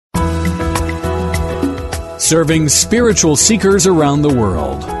Serving spiritual seekers around the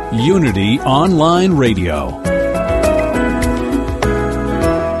world. Unity Online Radio.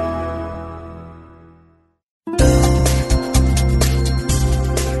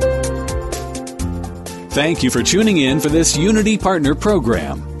 Thank you for tuning in for this Unity Partner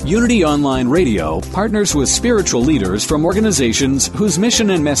Program. Unity Online Radio partners with spiritual leaders from organizations whose mission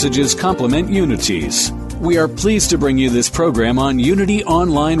and messages complement Unity's. We are pleased to bring you this program on Unity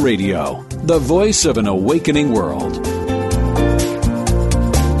Online Radio, the voice of an awakening world.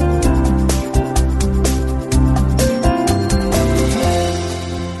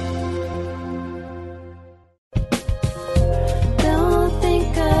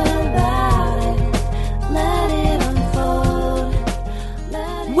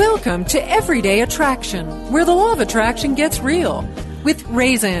 Welcome to Everyday Attraction, where the law of attraction gets real, with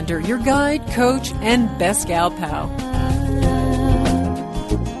Ray Zander, your guide, coach, and best gal pal.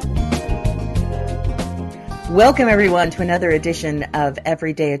 Welcome, everyone, to another edition of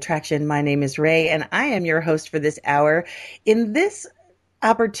Everyday Attraction. My name is Ray, and I am your host for this hour. In this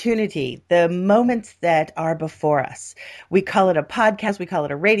opportunity, the moments that are before us, we call it a podcast, we call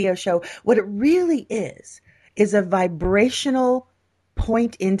it a radio show. What it really is a vibrational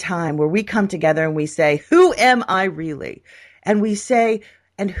point in time where we come together and we say, who am I really? And we say,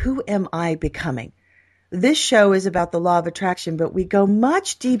 and who am I becoming? This show is about the law of attraction, but we go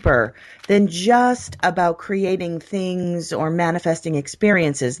much deeper than just about creating things or manifesting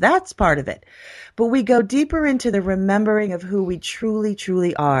experiences. That's part of it. But we go deeper into the remembering of who we truly,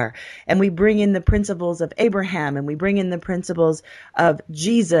 truly are. And we bring in the principles of Abraham, and we bring in the principles of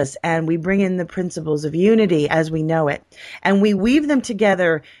Jesus, and we bring in the principles of unity as we know it. And we weave them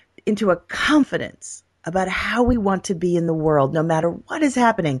together into a confidence about how we want to be in the world, no matter what is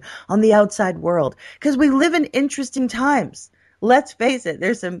happening on the outside world. Because we live in interesting times. Let's face it,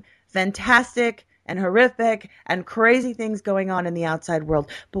 there's some fantastic and horrific and crazy things going on in the outside world.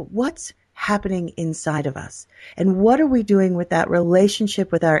 But what's happening inside of us? And what are we doing with that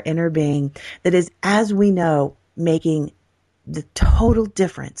relationship with our inner being that is, as we know, making the total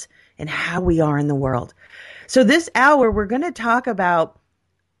difference in how we are in the world? So this hour, we're going to talk about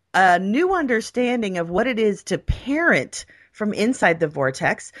a new understanding of what it is to parent from inside the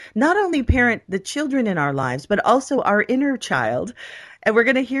vortex, not only parent the children in our lives, but also our inner child. And we're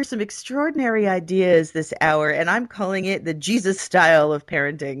going to hear some extraordinary ideas this hour, and I'm calling it the Jesus style of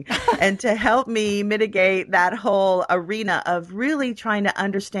parenting. And to help me mitigate that whole arena of really trying to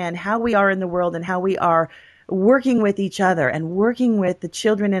understand how we are in the world and how we are working with each other and working with the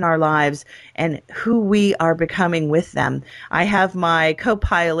children in our lives and who we are becoming with them. I have my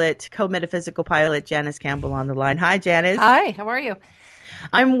co-metaphysical pilot, Janice Campbell, on the line. Hi, Janice. Hi, how are you?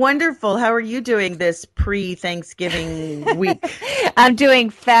 I'm wonderful. How are you doing this pre-Thanksgiving week? I'm doing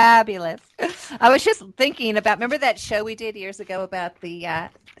fabulous. I was just thinking about, remember that show we did years ago about the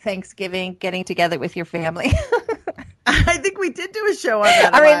Thanksgiving getting together with your family? I think we did do a show on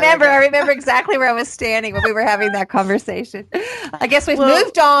that. I remember exactly where I was standing when we were having that conversation. I guess we've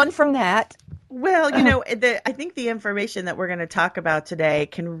moved on from that. Well, I think the information that we're going to talk about today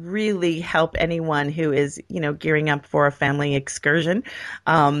can really help anyone who is, gearing up for a family excursion,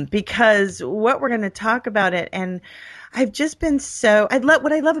 because what we're going to talk about it, and I've just been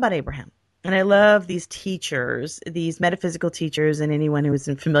what I love about Abraham. And I love these teachers, these metaphysical teachers, and anyone who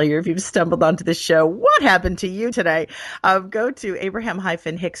isn't familiar, if you've stumbled onto this show, what happened to you today? Go to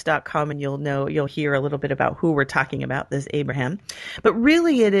abraham-hicks.com and you'll hear a little bit about who we're talking about, this Abraham. But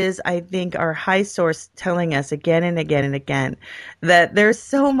really it is, I think, our high source telling us again and again and again that there's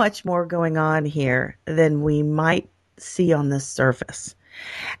so much more going on here than we might see on the surface.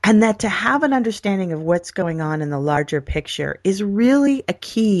 And that to have an understanding of what's going on in the larger picture is really a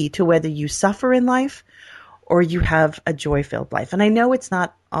key to whether you suffer in life or you have a joy-filled life. And I know it's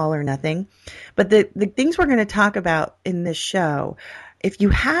not all or nothing, but the things we're going to talk about in this show, if you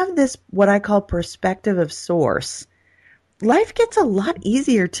have this, what I call perspective of source, life gets a lot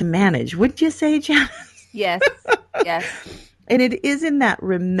easier to manage. Wouldn't you say, Janice? Yes, yes. And it is in that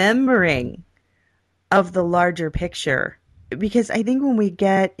remembering of the larger picture. Because I think when we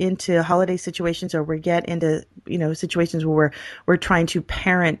get into holiday situations or we get into, situations where we're trying to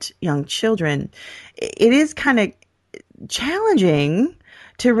parent young children, it is kind of challenging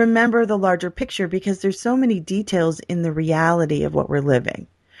to remember the larger picture because there's so many details in the reality of what we're living.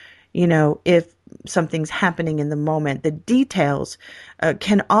 If something's happening in the moment, the details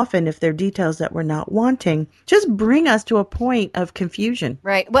can often, if they're details that we're not wanting, just bring us to a point of confusion.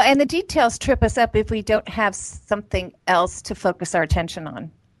 Right. Well, and the details trip us up if we don't have something else to focus our attention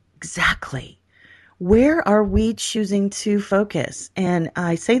on. Exactly. where are we choosing to focus? And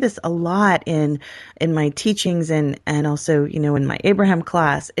I say this a lot in my teachings and also, in my Abraham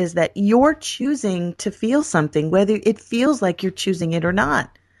class, is that you're choosing to feel something, whether it feels like you're choosing it or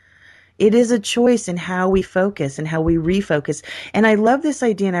not. It is a choice in how we focus and how we refocus. And I love this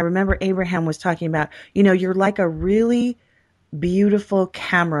idea. And I remember Abraham was talking about, you're like a really beautiful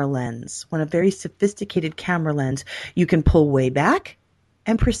camera lens, a very sophisticated camera lens. You can pull way back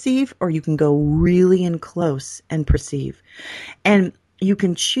and perceive, or you can go really in close and perceive. And you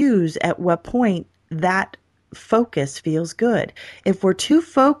can choose at what point that focus feels good. If we're too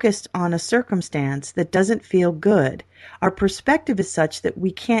focused on a circumstance that doesn't feel good, our perspective is such that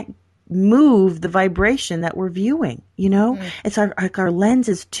we can't move the vibration that we're viewing. It's our lens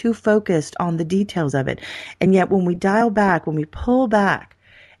is too focused on the details of it. And yet when we dial back, when we pull back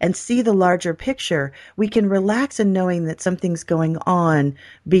and see the larger picture, we can relax in knowing that something's going on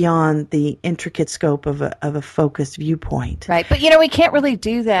beyond the intricate scope of a focused viewpoint. Right. But we can't really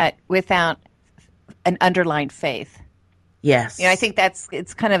do that without an underlying faith. Yes. I think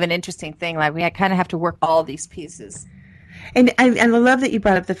it's kind of an interesting thing. Like we kind of have to work all these pieces. And I love that you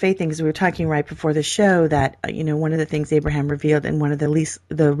brought up the faith thing, because we were talking right before the show that, one of the things Abraham revealed in one of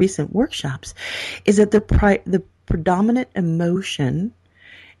the recent workshops is that the predominant emotion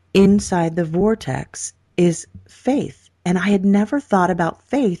inside the vortex is faith. And I had never thought about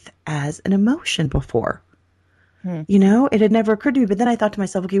faith as an emotion before. It had never occurred to me. But then I thought to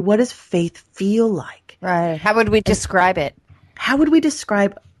myself, okay, what does faith feel like? Right. How would we describe it? How would we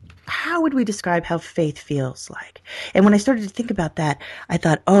describe how faith feels like? And when I started to think about that, I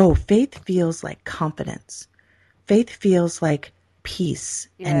thought, faith feels like confidence. Faith feels like peace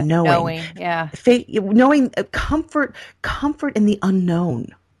and knowing. Yeah. Faith, knowing, comfort in the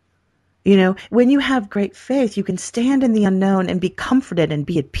unknown. When you have great faith, you can stand in the unknown and be comforted and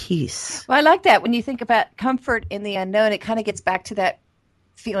be at peace. Well, I like that. When you think about comfort in the unknown, it kind of gets back to that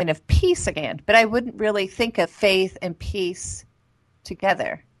feeling of peace again. But I wouldn't really think of faith and peace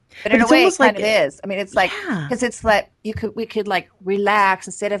together. But in a way, it kind of is. I mean, it's like, because it's like we could like relax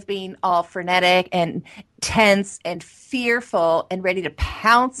instead of being all frenetic and tense and fearful and ready to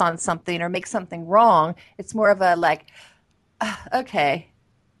pounce on something or make something wrong. It's more of a like, okay,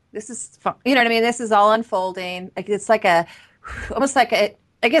 this is fun. You know what I mean? This is all unfolding. Like it's like almost like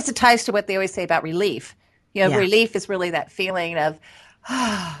I guess it ties to what they always say about relief. Relief is really that feeling of,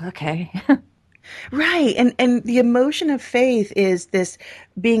 okay. Right. And the emotion of faith is this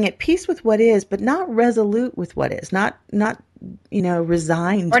being at peace with what is, but not resolute with what is, not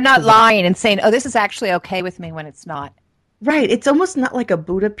resigned. Or not lying and saying, this is actually okay with me when it's not. Right. It's almost not like a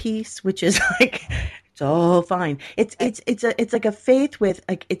Buddha peace, which is like, it's all fine. It's like a faith with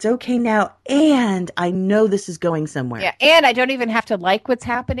like, it's okay now. And I know this is going somewhere. Yeah. And I don't even have to like what's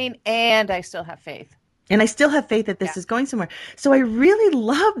happening. And I still have faith. And I still have faith that this is going somewhere. So I really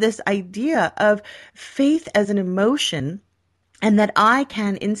love this idea of faith as an emotion, and that I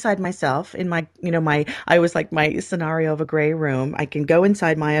can inside myself, in my, I was like my scenario of a gray room. I can go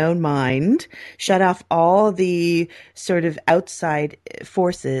inside my own mind, shut off all the sort of outside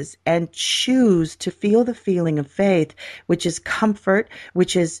forces, and choose to feel the feeling of faith, which is comfort,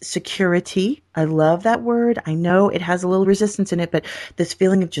 which is security. I love that word. I know it has a little resistance in it, but this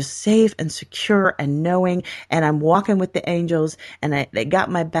feeling of just safe and secure and knowing, and I'm walking with the angels, and they got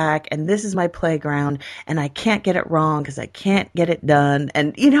my back, and this is my playground, and I can't get it wrong because I can't get it done.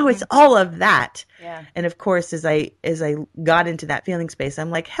 And, it's all of that. Yeah. And of course, as I got into that feeling space, I'm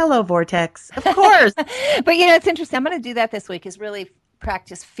like, hello, vortex. Of course. But, it's interesting. I'm going to do that this week, is really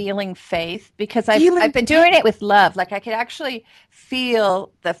practice feeling faith, because I've been doing it with love. Like I could actually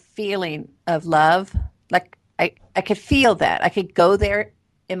feel the feeling of love. Like I could feel that. I could go there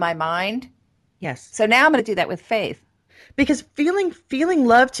in my mind. Yes. So now I'm going to do that with faith. Because feeling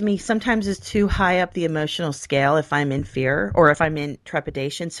love to me sometimes is too high up the emotional scale if I'm in fear or if I'm in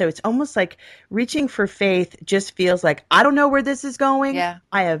trepidation. So it's almost like reaching for faith just feels like, I don't know where this is going. Yeah.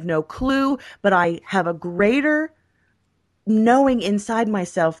 I have no clue, but I have a greater knowing inside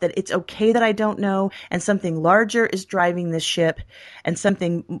myself that it's okay that I don't know, and something larger is driving this ship, and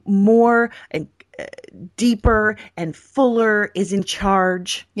something more and deeper and fuller is in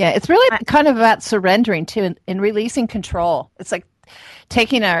charge. Yeah, it's really kind of about surrendering too, and releasing control. It's like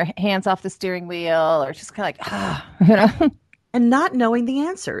taking our hands off the steering wheel, or just kind of like, and not knowing the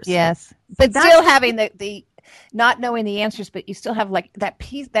answers. Yes, but still having the not knowing the answers, but you still have like that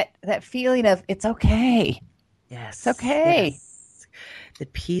peace, that feeling of it's okay. Yes. It's okay. Yes. The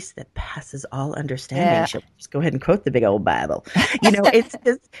peace that passes all understanding. Yeah. She'll just go ahead and quote the big old Bible.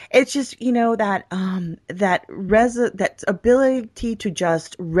 It's just that ability to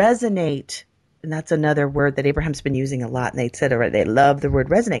just resonate and that's another word that Abraham's been using a lot, and they said already, they love the word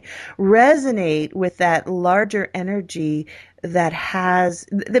resonate. Resonate with that larger energy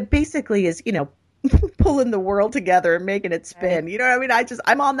that basically is, pulling the world together and making it spin. Right. You know what I mean?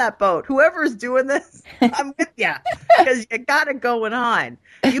 I'm on that boat. Whoever's doing this, I'm with you, because you got it going on.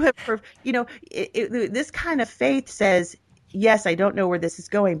 You have, this kind of faith says, yes, I don't know where this is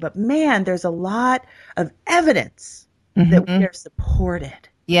going, but man, there's a lot of evidence that we are supported.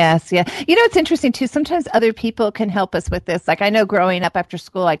 Yes, yeah. It's interesting too. Sometimes other people can help us with this. Like I know growing up after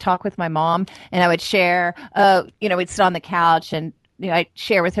school, I talked with my mom and I would share, we'd sit on the couch and I'd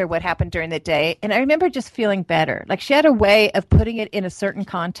share with her what happened during the day. And I remember just feeling better. Like she had a way of putting it in a certain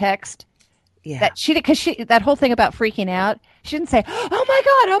context. Yeah. That whole thing about freaking out, she didn't say, oh my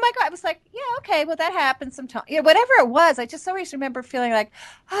God. I was like, yeah, okay, well that happens sometimes. Whatever it was, I just always remember feeling like,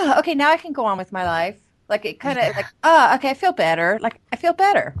 oh, okay, now I can go on with my life. Like it kind of okay, I feel better. Like I feel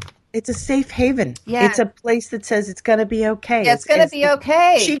better. It's a safe haven. Yeah. It's a place that says it's going to be okay. Yeah, it's going to be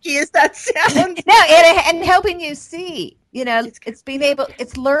okay. Cheeky as that sounds. No, and helping you see, it's being able,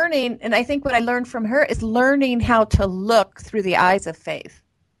 it's learning. And I think what I learned from her is learning how to look through the eyes of faith.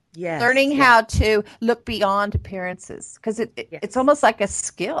 Yes. Learning how to look beyond appearances, because it's almost like a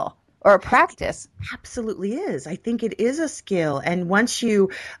skill or a practice. It absolutely is. I think it is a skill. And once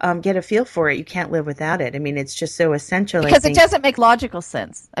you get a feel for it, you can't live without it. I mean, it's just so essential. Because it doesn't make logical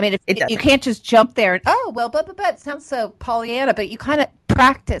sense. I mean, you can't just jump there and, it sounds so Pollyanna, but you kind of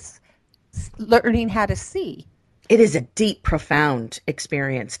practice learning how to see. It is a deep, profound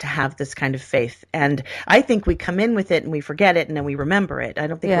experience to have this kind of faith. And I think we come in with it and we forget it and then we remember it. I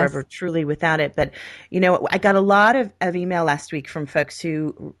don't think we're ever truly without it. But, I got a lot of email last week from folks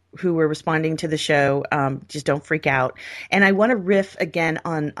who were responding to the show, just don't freak out. And I want to riff again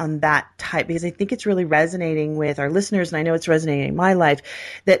on that type, because I think it's really resonating with our listeners, and I know it's resonating in my life,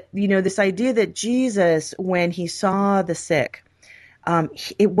 that, this idea that Jesus, when he saw the sick,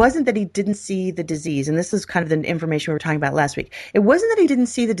 it wasn't that he didn't see the disease, and this is kind of the information we were talking about last week. It wasn't that he didn't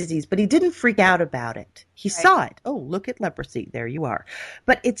see the disease, but he didn't freak out about it. He saw it. Oh, look at leprosy. There you are.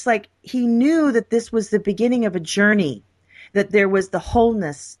 But it's like he knew that this was the beginning of a journey, that there was the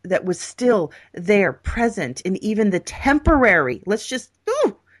wholeness that was still there, present, and even the temporary. Let's just,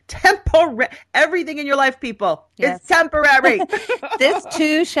 everything in your life, people, is temporary. This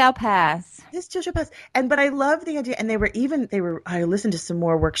too shall pass. This too shall pass. But I love the idea. And I listened to some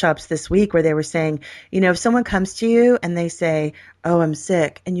more workshops this week where they were saying, if someone comes to you and they say, oh, I'm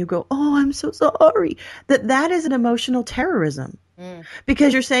sick, and you go, oh, I'm so sorry, that is an emotional terrorism.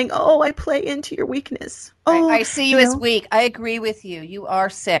 Because you're saying, oh, I play into your weakness. Oh, I see you as weak. I agree with you. You are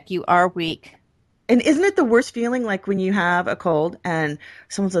sick. You are weak. And isn't it the worst feeling, like when you have a cold and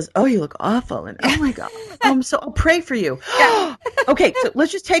someone says, oh, you look awful. And oh my God, I'll pray for you. Yeah. Okay. So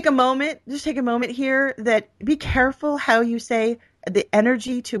let's just take a moment here that be careful how you say, the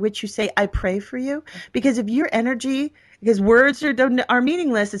energy to which you say, I pray for you. Because if your energy, because words are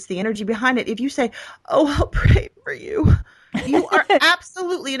meaningless, it's the energy behind it. If you say, oh, I'll pray for you, you are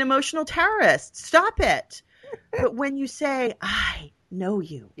absolutely an emotional terrorist. Stop it. But when you say, I know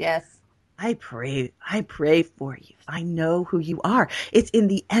you. Yes. I pray for you. I know who you are. It's in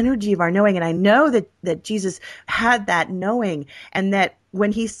the energy of our knowing. And I know that Jesus had that knowing, and that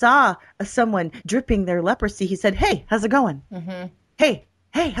when he saw someone dripping their leprosy, he said, hey, how's it going? Mm-hmm. Hey,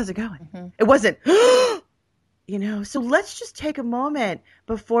 how's it going? Mm-hmm. It wasn't, so let's just take a moment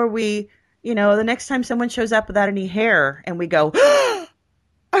before we, the next time someone shows up without any hair and we go, I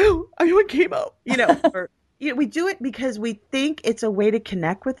want chemo, or, we do it because we think it's a way to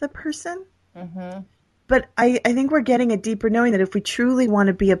connect with the person. Mm-hmm. But I think we're getting a deeper knowing that if we truly want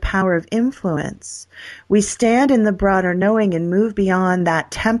to be a power of influence, we stand in the broader knowing and move beyond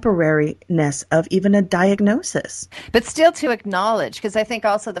that temporariness of even a diagnosis. But still to acknowledge, because I think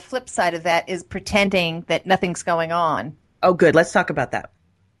also the flip side of that is pretending that nothing's going on. Oh, good. Let's talk about that.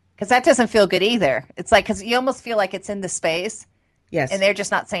 Because that doesn't feel good either. It's like, because you almost feel like it's in the space. Yes. And they're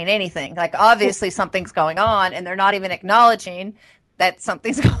just not saying anything. Like, obviously something's going on, and they're not even acknowledging that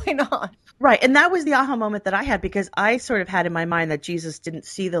something's going on. Right. And that was the aha moment that I had, because I sort of had in my mind that Jesus didn't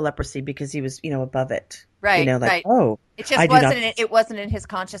see the leprosy because he was, above it. Right. Right. Oh, it just wasn't in his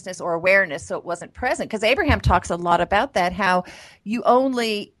consciousness or awareness. So it wasn't present, because Abraham talks a lot about that, how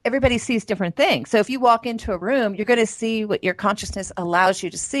everybody sees different things. So if you walk into a room, you're going to see what your consciousness allows you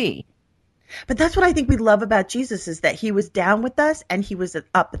to see. But that's what I think we love about Jesus, is that he was down with us and he was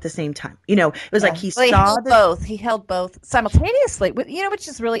up at the same time. It was like he held both. He held both simultaneously, which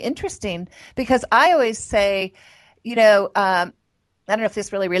is really interesting, because I always say, I don't know if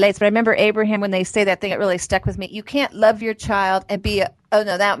this really relates, but I remember Abraham, when they say that thing, it really stuck with me. You can't love your child and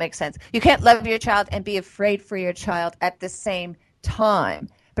that makes sense. You can't love your child and be afraid for your child at the same time.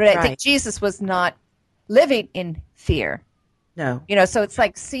 But I think Jesus was not living in fear. No. So it's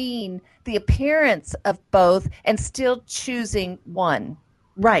like seeing the appearance of both and still choosing one.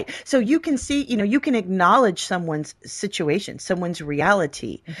 Right. So you can see, you can acknowledge someone's situation, someone's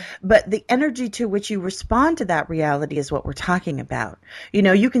reality, but the energy to which you respond to that reality is what we're talking about.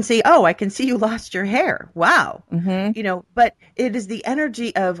 You can say, oh, I can see you lost your hair. Wow. But it is the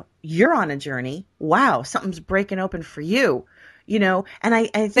energy of you're on a journey. Wow. Something's breaking open for you, and I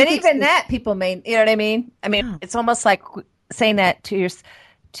think. But even that people may, you know what I mean? I mean, It's almost like saying that to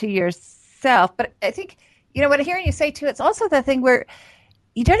yourself. But I think, what I'm hearing you say too, it's also the thing where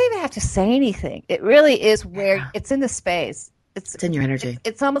you don't even have to say anything. It really is where it's in the space. It's in your energy.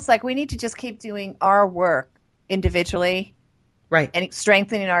 It's almost like we need to just keep doing our work individually. Right. And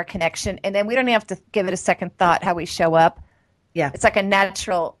strengthening our connection. And then we don't have to give it a second thought how we show up. Yeah. It's like a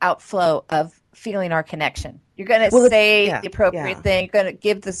natural outflow of feeling our connection. You're going to say the appropriate thing. You're going to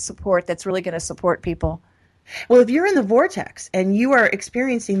give the support that's really going to support people. Well, if you're in the vortex and you are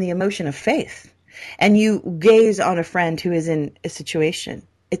experiencing the emotion of faith, and you gaze on a friend who is in a situation,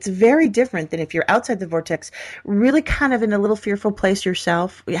 it's very different than if you're outside the vortex, really kind of in a little fearful place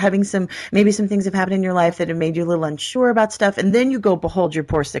yourself, having maybe some things have happened in your life that have made you a little unsure about stuff. And then you go behold your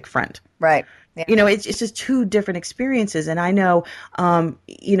poor sick friend. Right. Yeah. It's just two different experiences. And I know,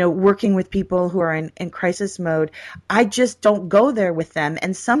 working with people who are in crisis mode, I just don't go there with them.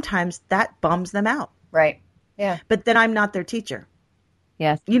 And sometimes that bums them out. Right. Yeah. But then I'm not their teacher.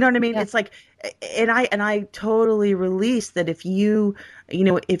 Yes. You know what I mean? Yeah. It's like, and I totally release that if you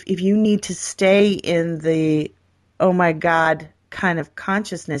need to stay in the, oh my God, kind of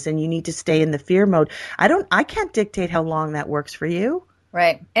consciousness and you need to stay in the fear mode, I can't dictate how long that works for you.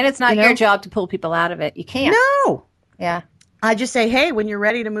 Right. And it's not your job to pull people out of it. You can't. No. Yeah. I just say, hey, when you're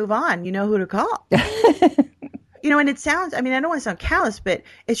ready to move on, you know who to call. And it sounds, I don't want to sound callous, but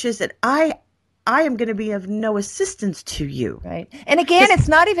it's just that I am going to be of no assistance to you. Right. And again, it's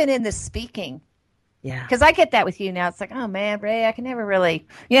not even in the speaking. Yeah. Because I get that with you now. It's like, oh, man, Ray, I can never really,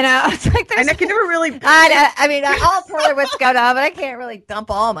 it's like and I can never really. I'll tell her what's going on, but I can't really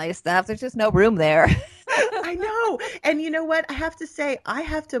dump all my stuff. There's just no room there. I know. And you know what? I have to say, I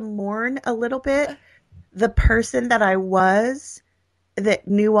have to mourn a little bit the person that I was that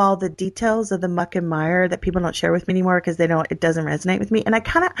knew all the details of the muck and mire that people don't share with me anymore because it doesn't resonate with me. And I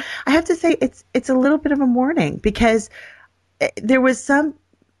have to say it's a little bit of a mourning because there was some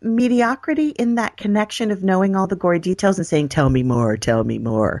mediocrity in that connection of knowing all the gory details and saying, tell me more, and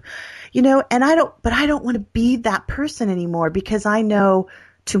I don't want to be that person anymore because I know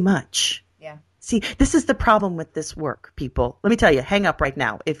too much. Yeah. See, this is the problem with this work, people. Let me tell you, hang up right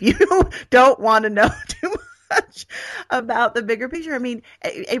now. If you don't want to know too much about the bigger picture.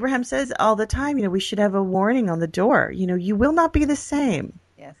 Abraham says all the time, we should have a warning on the door. You will not be the same.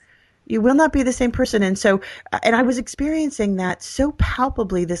 Yes. You will not be the same person. And so, and I was experiencing that so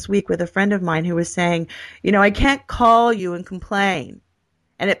palpably this week with a friend of mine who was saying, I can't call you and complain.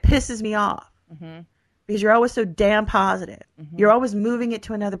 And it pisses me off because you're always so damn positive. You're always moving it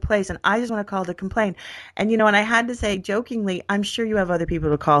to another place. And I just want to call to complain. And, and I had to say jokingly, I'm sure you have other people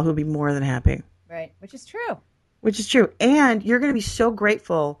to call who'd be more than happy. Right. Which is true. And you're going to be so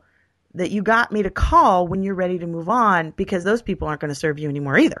grateful that you got me to call when you're ready to move on because those people aren't going to serve you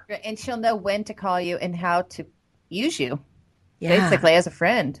anymore either. And she'll know when to call you and how to use you. Basically as a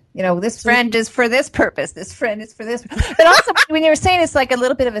friend. This friend is for this purpose. This friend is for this. But also when you were saying it's like a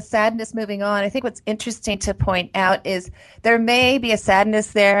little bit of a sadness moving on, I think what's interesting to point out is there may be a sadness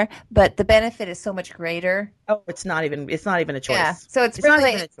there, but the benefit is so much greater. Oh, it's not even a choice. Yeah. So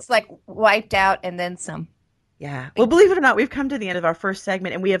it's like wiped out and then some. Yeah. Well, believe it or not, we've come to the end of our first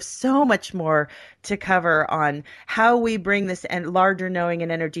segment, and we have so much more to cover on how we bring this larger knowing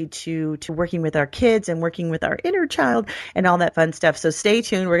and energy to working with our kids and working with our inner child and all that fun stuff. So stay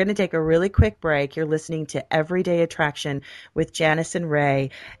tuned. We're going to take a really quick break. You're listening to Everyday Attraction with Janice and Ray,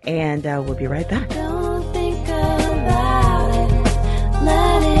 and we'll be right back. Don't think about it.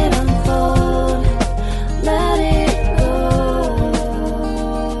 Let it unfold. Let it go.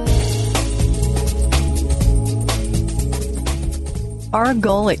 Our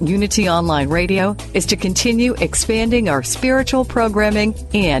goal at Unity Online Radio is to continue expanding our spiritual programming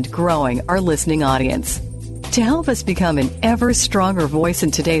and growing our listening audience. To help us become an ever stronger voice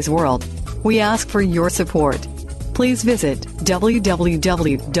in today's world, we ask for your support. Please visit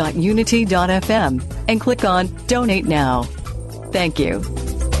www.unity.fm and click on Donate Now. Thank you.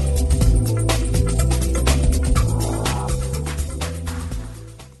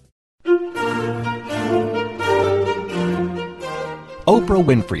 Oprah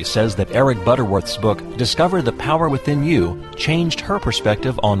Winfrey says that Eric Butterworth's book, Discover the Power Within You, changed her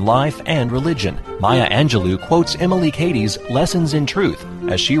perspective on life and religion. Maya Angelou quotes Emily Cady's Lessons in Truth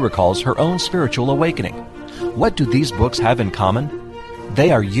as she recalls her own spiritual awakening. What do these books have in common?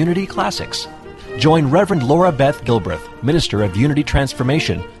 They are Unity classics. Join Reverend Laura Beth Gilbreth, Minister of Unity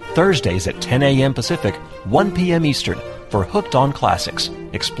Transformation, Thursdays at 10 a.m. Pacific, 1 p.m. Eastern, for Hooked on Classics,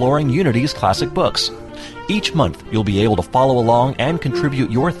 exploring Unity's classic books. Each month, you'll be able to follow along and contribute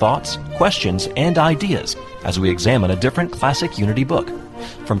your thoughts, questions, and ideas as we examine a different classic Unity book.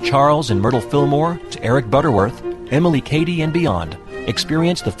 From Charles and Myrtle Fillmore to Eric Butterworth, Emily Cady, and beyond,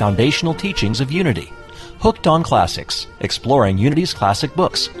 experience the foundational teachings of Unity. Hooked on Classics, exploring Unity's classic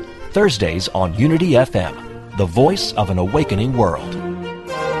books. Thursdays on Unity FM, the voice of an awakening world.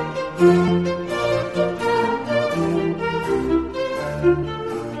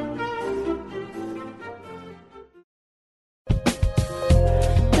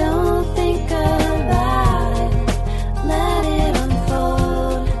 Don't think about it. Let it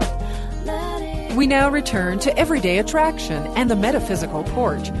unfold. Let it. We now return to Everyday Attraction and the Metaphysical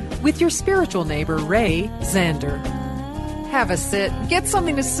Porch with your spiritual neighbor, Ray Zander. Have a sit, get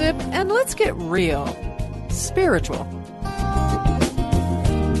something to sip, and let's get real. Spiritual.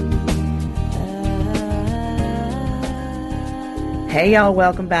 Hey, y'all.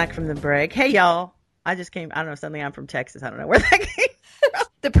 Welcome back from the break. Hey, y'all. I just came. I don't know. Suddenly I'm from Texas. I don't know where that came from.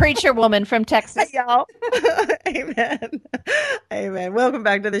 The preacher woman from Texas. Hey, y'all. Amen. Amen. Welcome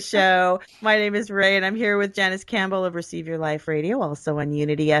back to the show. My name is Ray, and I'm here with Janice Campbell of Receive Your Life Radio, also on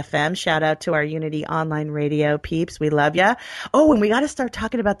Unity FM. Shout out to our Unity online radio peeps. We love ya. Oh, and we got to start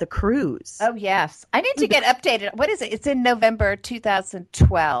talking about the cruise. Oh, yes. I need to get updated. What is it? It's in November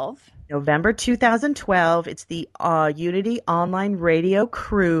 2012. November 2012. It's the Unity Online Radio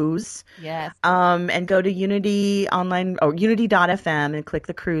Cruise. Yes. And go to Unity Online or Unity.fm and click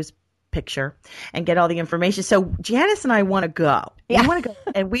the cruise picture and get all the information. So Janice and I want to go. Yeah. We want to go,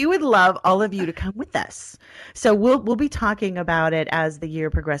 and we would love all of you to come with us. So we'll be talking about it as the year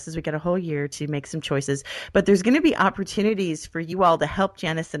progresses. We got a whole year to make some choices, but there's going to be opportunities for you all to help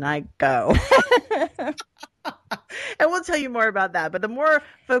Janice and I go. And we'll tell you more about that. But the more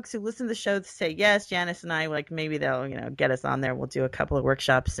folks who listen to the show say yes, Janice and I, like, maybe they'll, get us on there. We'll do a couple of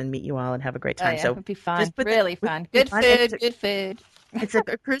workshops and meet you all and have a great time. Oh, yeah, So it would be fun. put Really fun. Good food. Good food. It's a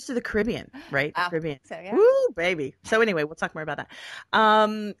cruise to the Caribbean, right? Oh, Caribbean. so, yeah. Woo, baby. So anyway, we'll talk more about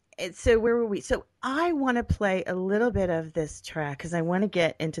that. So where were we? So I want to play a little bit of this track because I want to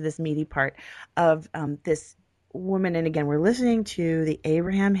get into this meaty part of this woman. And again, we're listening to the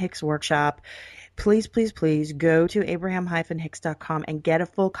Abraham Hicks workshop. Please, please, please go to abraham-hicks.com and get a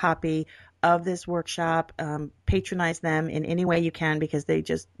full copy of this workshop. Patronize them in any way you can because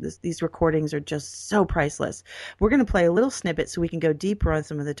these recordings are just so priceless. We're going to play a little snippet so we can go deeper on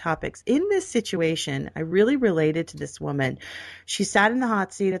some of the topics. In this situation, I really related to this woman. She sat in the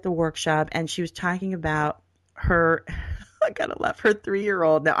hot seat at the workshop and she was talking about her, I gotta laugh, her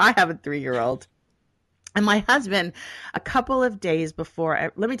 3-year-old. Now, I have a 3-year-old. And my husband, a couple of days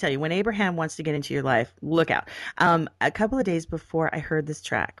before, let me tell you, when Abraham wants to get into your life, look out. A couple of days before I heard this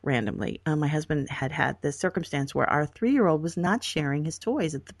track randomly, my husband had this circumstance where our 3-year-old was not sharing his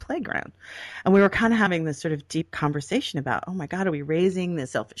toys at the playground. And we were kind of having this sort of deep conversation about, oh my God, are we raising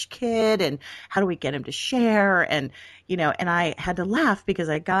this selfish kid? And how do we get him to share? And, and I had to laugh because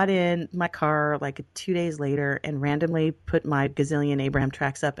I got in my car like 2 days later and randomly put my gazillion Abraham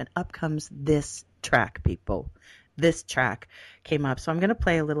tracks up, and up comes this track, people. This track came up. So I'm going to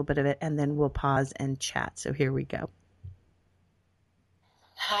play a little bit of it and then we'll pause and chat. So here we go.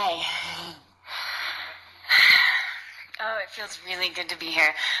 Hi. Oh, it feels really good to be here.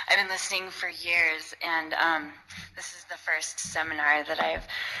 I've been listening for years, and this is the first seminar that I've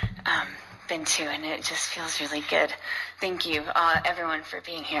been to, and it just feels really good. Thank you, everyone, for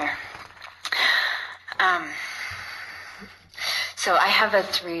being here. So I have a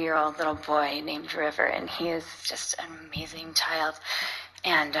 3-year-old little boy named River, and he is just an amazing child.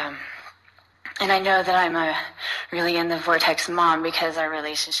 And I know that I'm a really in the vortex mom because our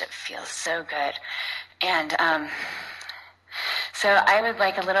relationship feels so good. And so I would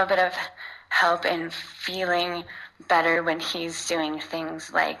like a little bit of help in feeling better when he's doing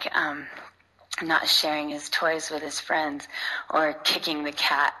things like not sharing his toys with his friends or kicking the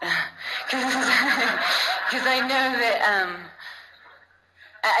cat. Because I know that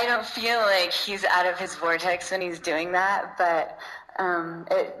I don't feel like he's out of his vortex when he's doing that, but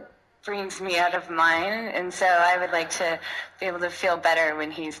it brings me out of mine, and so I would like to be able to feel better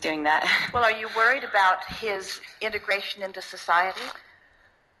when he's doing that. Well, are you worried about his integration into society?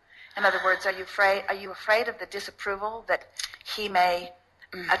 In other words, are you afraid of the disapproval that he may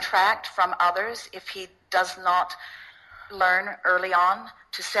attract from others if he does not learn early on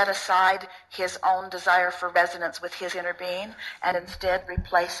to set aside his own desire for resonance with his inner being and instead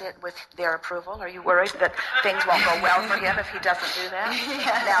replace it with their approval? Are you worried that things won't go well for him if he doesn't do that?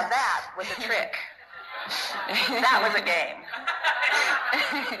 Yeah. Now that was a trick. That was a game.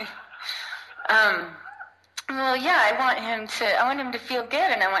 Well, yeah, I want him to feel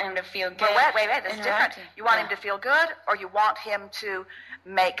good, and I want him to feel good. Well, wait, this is different. You want him to feel good, or you want him to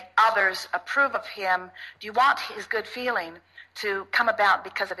make others approve of him? Do you want his good feeling to come about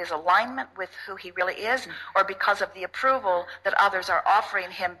because of his alignment with who he really is, or because of the approval that others are offering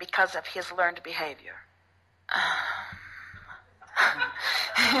him because of his learned behavior?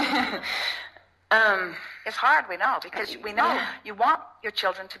 It's hard, we know, because we know you want your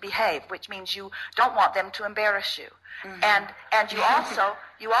children to behave, which means you don't want them to embarrass you. And you also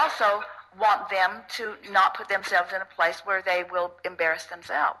want them to not put themselves in a place where they will embarrass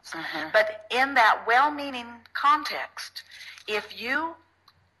themselves. But in that well-meaning context, if you,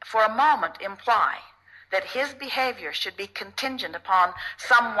 for a moment, imply that his behavior should be contingent upon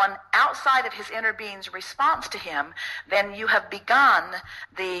someone outside of his inner being's response to him, then you have begun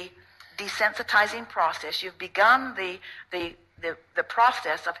the desensitizing process. You've begun the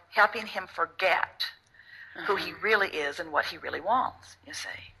process of helping him forget who he really is and what he really wants, you see.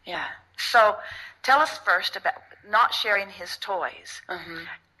 Yeah. So tell us first about not sharing his toys.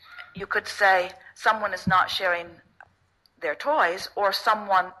 You could say someone is not sharing their toys, or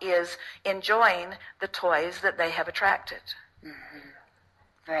someone is enjoying the toys that they have attracted.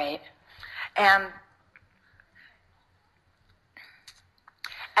 Right. And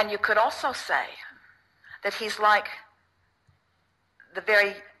you could also say that he's like the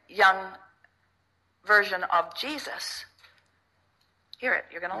very young version of Jesus. Hear it,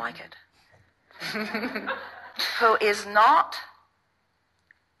 you're going to like it. Who is not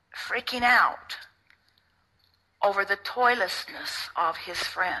freaking out over the toylessness of his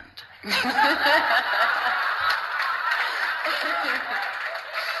friend.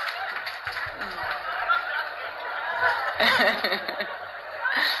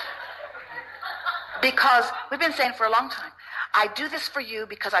 Because we've been saying for a long time, I do this for you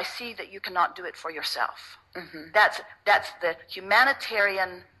because I see that you cannot do it for yourself. That's the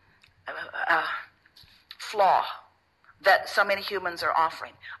humanitarian flaw that so many humans are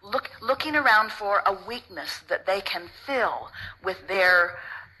offering. Looking around for a weakness that they can fill with their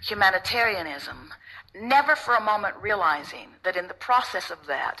humanitarianism, never for a moment realizing that in the process of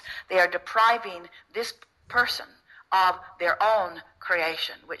that, they are depriving this person of their own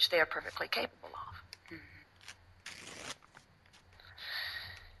creation, which they are perfectly capable of.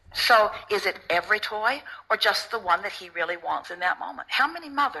 So is it every toy or just the one that he really wants in that moment? How many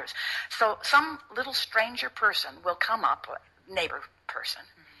mothers? So some little stranger person will come up, neighbor person,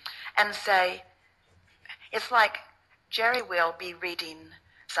 and say, it's like Jerry will be reading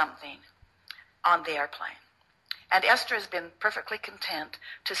something on the airplane. And Esther has been perfectly content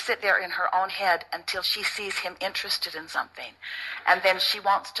to sit there in her own head until she sees him interested in something. And then she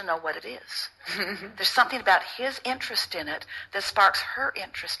wants to know what it is. There's something about his interest in it that sparks her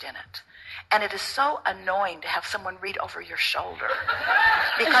interest in it. And it is so annoying to have someone read over your shoulder.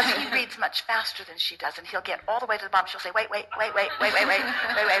 Because he reads much faster than she does. And he'll get all the way to the bottom. She'll say, wait,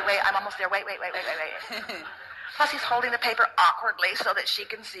 I'm almost there. Wait. Plus he's holding the paper awkwardly so that she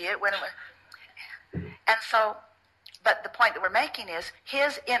can see it. And so... But the point that we're making is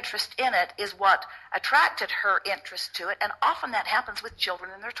his interest in it is what attracted her interest to it, and often that happens with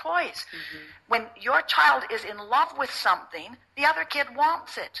children and their toys. When your child is in love with something, the other kid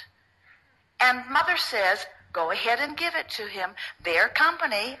wants it. And mother says, go ahead and give it to him. Their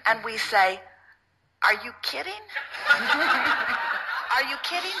company, and we say, are you kidding? Are you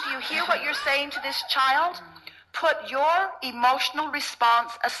kidding? Do you hear what you're saying to this child? Put your emotional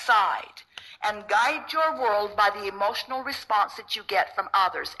response aside and guide your world by the emotional response that you get from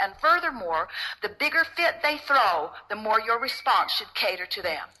others. And furthermore, the bigger fit they throw, the more your response should cater to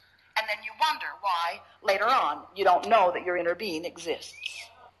them. And then you wonder why, later on, you don't know that your inner being exists.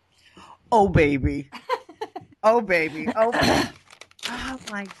 Oh, baby. Oh, baby. Oh, baby. Oh,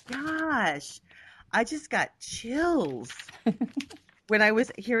 my gosh. I just got chills when I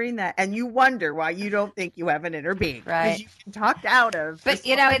was hearing that. And you wonder why you don't think you have an inner being. Right. Because you talked out of. But,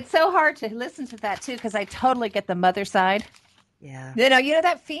 it's so hard to listen to that, too, because I totally get the mother side. Yeah. You know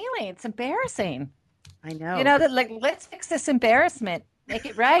that feeling. It's embarrassing. I know. That let's fix this embarrassment. Make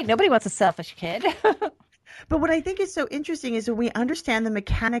it right. Nobody wants a selfish kid. But what I think is so interesting is when we understand the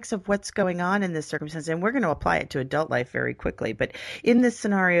mechanics of what's going on in this circumstance, and we're going to apply it to adult life very quickly. But in this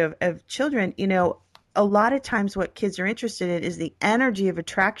scenario of children, a lot of times what kids are interested in is the energy of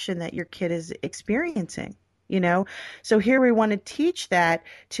attraction that your kid is experiencing, So here we want to teach that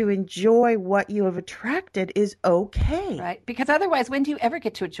to enjoy what you have attracted is okay. Right. Because otherwise, when do you ever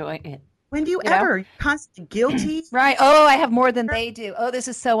get to enjoy it? When do you ever? You're constantly guilty. Right. Oh, I have more than they do. Oh, this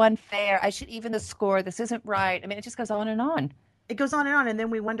is so unfair. I should even the score. This isn't right. I mean, it just goes on and on. It goes on and on. And then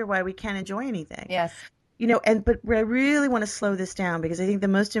we wonder why we can't enjoy anything. Yes. But I really want to slow this down because I think the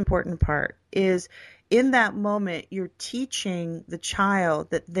most important part is in that moment, you're teaching the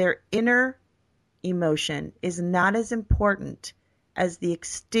child that their inner emotion is not as important as the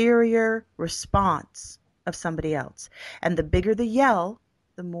exterior response of somebody else. And the bigger the yell,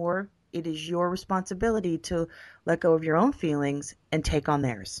 the more it is your responsibility to let go of your own feelings and take on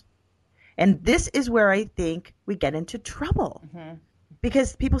theirs. And this is where I think we get into trouble. Mm-hmm.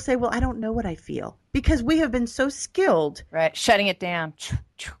 Because people say, well, I don't know what I feel. Because we have been so skilled. Right. Shutting it down.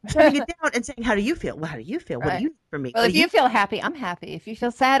 Shutting it down and saying, how do you feel? Well, how do you feel? Right. What do you need from me? Well, if you feel happy, I'm happy. If you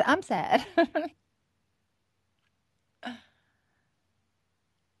feel sad, I'm sad.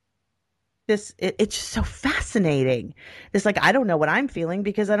 It's just so fascinating. It's like, I don't know what I'm feeling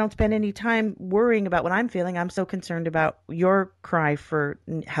because I don't spend any time worrying about what I'm feeling. I'm so concerned about your cry for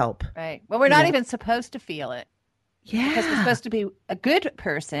help. Right. Well, we're not even supposed to feel it. Yeah. Because we're supposed to be a good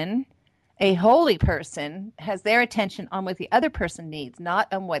person, a holy person, has their attention on what the other person needs,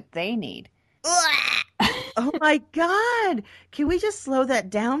 not on what they need. Oh my God. Can we just slow that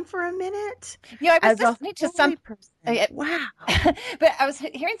down for a minute? Yeah, I was listening to some person. Wow. But I was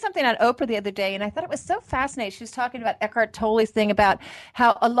hearing something on Oprah the other day, and I thought it was so fascinating. She was talking about Eckhart Tolle's thing about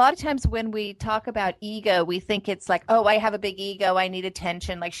how a lot of times when we talk about ego, we think it's like, oh, I have a big ego, I need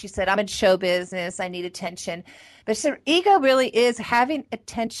attention. Like she said, I'm in show business, I need attention. But she said, ego really is having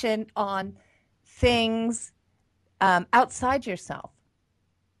attention on things outside yourself.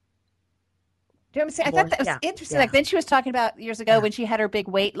 Do you know what I'm saying? I thought that was interesting. Yeah. Like then she was talking about years ago when she had her big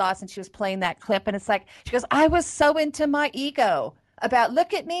weight loss and she was playing that clip. And it's like, she goes, I was so into my ego about,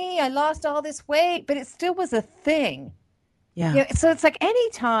 look at me, I lost all this weight, but it still was a thing. Yeah. So it's like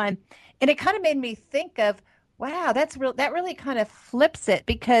anytime, and it kind of made me think of, wow, that's real. That really kind of flips it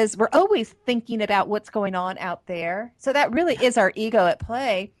because we're always thinking about what's going on out there. So that really is our ego at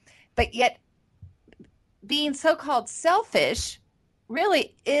play. But yet being so-called selfish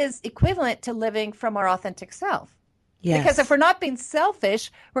really is equivalent to living from our authentic self. Yes. Because if we're not being selfish,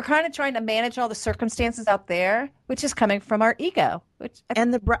 we're kind of trying to manage all the circumstances out there, which is coming from our ego.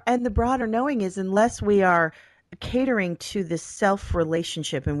 And the broader knowing is unless we are catering to this self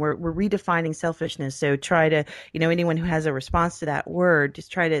relationship and we're redefining selfishness. So try to, anyone who has a response to that word,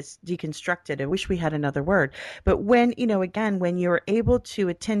 just try to deconstruct it. I wish we had another word. But when, again, when you're able to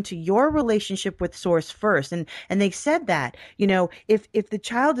attend to your relationship with source first, and they said that, if the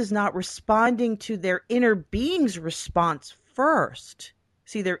child is not responding to their inner being's response first,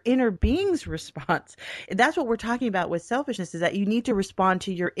 see their inner being's response. That's what we're talking about with selfishness, is that you need to respond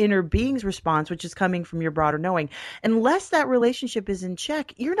to your inner being's response, which is coming from your broader knowing. Unless that relationship is in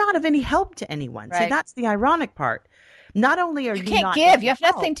check, you're not of any help to anyone. Right. See, that's the ironic part. Not only are you can't not give, you have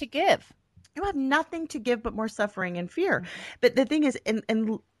nothing to give. You have nothing to give but more suffering and fear. Mm-hmm. But the thing is,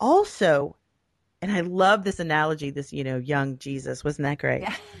 and also, and I love this analogy, this, young Jesus, wasn't that great?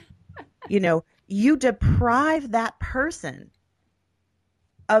 Yeah. You deprive that person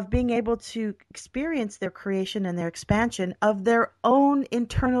of being able to experience their creation and their expansion of their own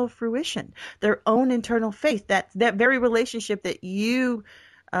internal fruition, their own internal faith, that very relationship that you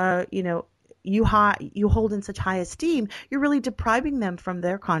hold in such high esteem, you're really depriving them from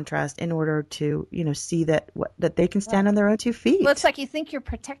their contrast in order to, see that they can stand on their own 2 feet. Well, it's like you think you're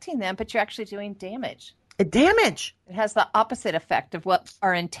protecting them, but you're actually doing damage. Damage. It has the opposite effect of what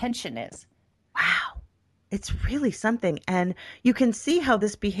our intention is. Wow. It's really something. And you can see how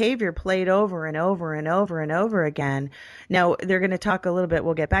this behavior played over and over and over and over again. Now, they're going to talk a little bit,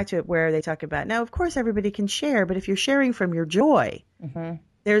 we'll get back to it, where they talk about, now, of course, everybody can share, but if you're sharing from your joy, mm-hmm.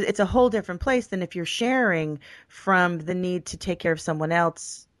 It's a whole different place than if you're sharing from the need to take care of someone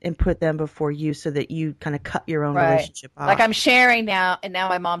else and put them before you so that you kind of cut your own relationship off. Like I'm sharing now, and now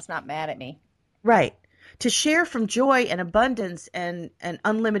my mom's not mad at me. Right. To share from joy and abundance and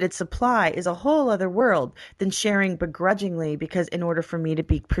unlimited supply is a whole other world than sharing begrudgingly because in order for me to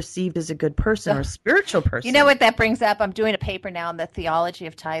be perceived as a good person or a spiritual person. You know what that brings up? I'm doing a paper now on the theology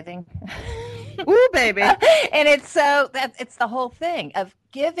of tithing. Ooh, baby. And it's the whole thing of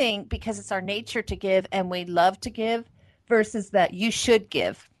giving because it's our nature to give and we love to give versus that you should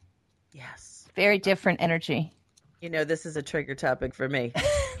give. Yes. Very different energy. You know, this is a trigger topic for me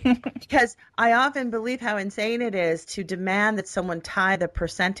because I often believe how insane it is to demand that someone tithe a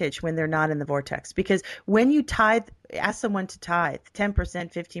percentage when they're not in the vortex. Because when you tithe, ask someone to tithe 10%,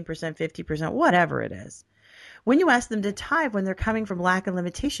 15%, 50%, whatever it is. When you ask them to tithe when they're coming from lack and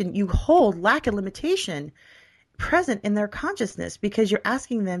limitation, you hold lack and limitation present in their consciousness because you're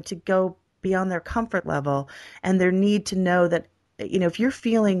asking them to go beyond their comfort level and their need to know that, you know, if you're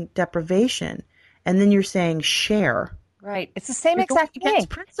feeling deprivation, and then you're saying share. Right. It's the same You're exact going against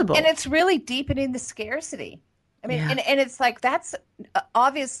thing. principle. And it's really deepening the scarcity. I mean, and it's like that's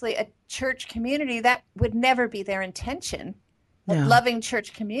obviously a church community that would never be their intention, a loving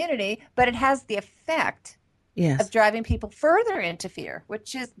church community, but it has the effect of driving people further into fear,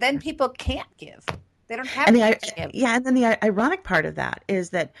 which is then people can't give. They don't have to give. Yeah, and then the ironic part of that is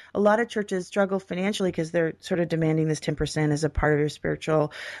that a lot of churches struggle financially because they're sort of demanding this 10% as a part of your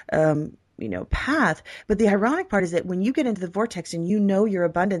spiritual path. But the ironic part is that when you get into the vortex and you know your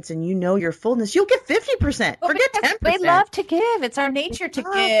abundance and you know your fullness, you'll get 50%. Well, forget 10%. We love to give. It's our nature to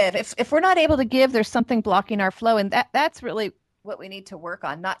give. If we're not able to give, there's something blocking our flow. And that's really what we need to work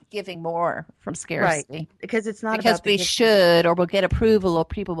on, not giving more from scarcity. Right. Because it's not because about we should, or we'll get approval, or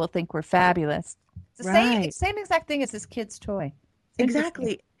people will think we're fabulous. It's the same exact thing as this kid's toy.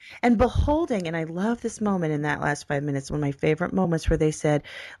 Exactly. And beholding, and I love this moment in that last 5 minutes, one of my favorite moments where they said,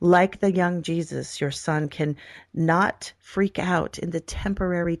 like the young Jesus, your son can not freak out in the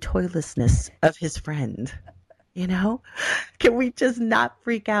temporary toylessness of his friend. You know, can we just not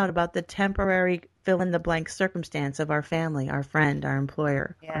freak out about the temporary fill in the blank circumstance of our family, our friend, our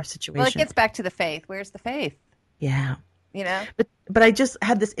employer, our situation? Well, it gets back to the faith. Where's the faith? Yeah. You know, but I just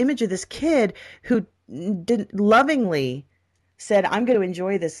had this image of this kid who didn't lovingly said, I'm going to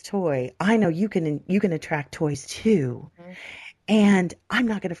enjoy this toy. I know you can attract toys too. Mm-hmm. And I'm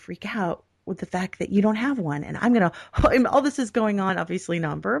not going to freak out with the fact that you don't have one. And all this is going on, obviously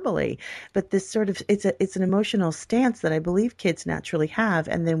non-verbally, but this sort of, it's an emotional stance that I believe kids naturally have.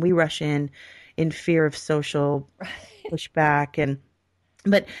 And then we rush in fear of social pushback.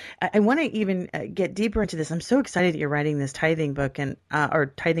 But I want to even get deeper into this. I'm so excited that you're writing this tithing book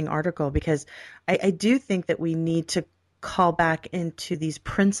or tithing article, because I do think that we need to call back into these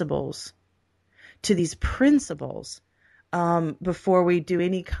principles, before we do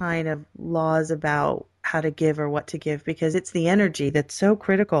any kind of laws about how to give or what to give, because it's the energy that's so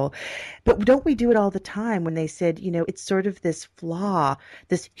critical. But don't we do it all the time when they said, it's sort of this flaw,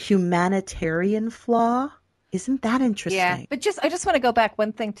 this humanitarian flaw? Isn't that interesting? Yeah, but I just want to go back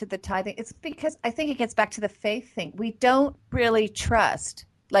one thing to the tithing. It's because I think it gets back to the faith thing. We don't really trust.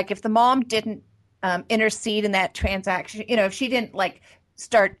 Like if the mom didn't intercede in that transaction, if she didn't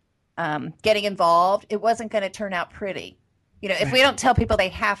start getting involved, it wasn't going to turn out pretty. If we don't tell people they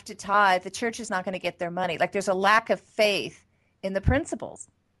have to tithe, the church is not going to get their money. Like there's a lack of faith in the principles.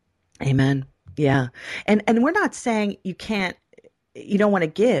 Amen. Yeah. And we're not saying you don't want to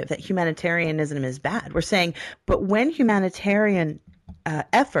give, that humanitarianism is bad. We're saying, but when humanitarian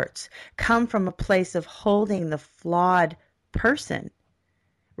efforts come from a place of holding the flawed person,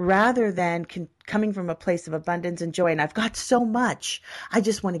 rather than coming from a place of abundance and joy, and I've got so much, I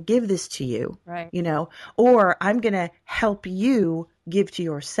just want to give this to you, right? Or I'm going to help you give to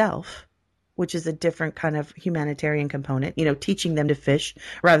yourself, which is a different kind of humanitarian component, teaching them to fish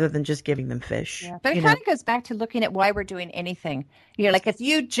rather than just giving them fish. Yeah. But it kind of goes back to looking at why we're doing anything. Like if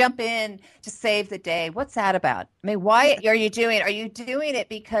you jump in to save the day, what's that about? I mean, why are you doing it? Are you doing it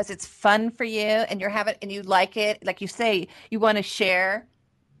because it's fun for you and and you like it? Like you say, you want to share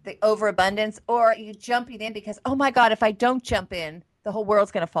the overabundance, or are you jumping in because, oh my God, if I don't jump in, the whole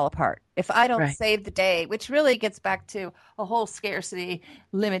world's going to fall apart. If I don't save the day, which really gets back to a whole scarcity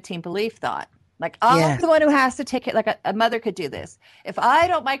limiting belief thought. Like I'm the one who has to take it. Like a mother could do this. If I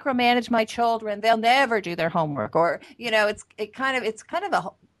don't micromanage my children, they'll never do their homework. Or, it's kind of a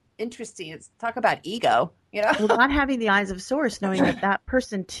interesting. Talk about ego, Well, not having the eyes of source, knowing that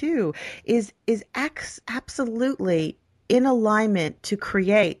person too is absolutely in alignment to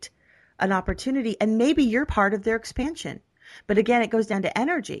create an opportunity, and maybe you're part of their expansion. But again, it goes down to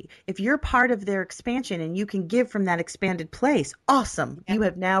energy. If you're part of their expansion and you can give from that expanded place, awesome. Yeah. You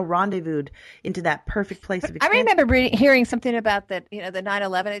have now rendezvoused into that perfect place of expansion. I remember hearing something about that, the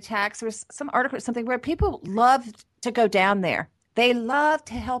 9/11 attacks. There was some article or something where people loved to go down there. They loved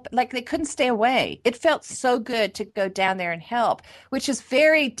to help, like they couldn't stay away. It felt so good to go down there and help, which is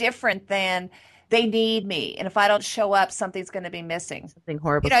very different than they need me, and if I don't show up, something's going to be missing. Something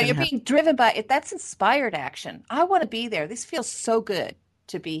horrible. You're being driven by it. That's inspired action. I want to be there. This feels so good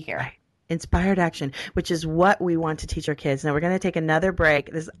to be here. Right. Inspired action, which is what we want to teach our kids. Now we're going to take another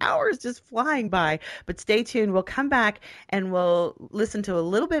break. This hour is just flying by, but stay tuned. We'll come back and we'll listen to a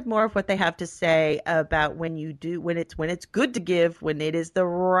little bit more of what they have to say about when it's good to give, when it is the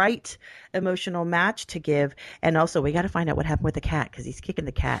right emotional match to give. And also we got to find out what happened with the cat, because he's kicking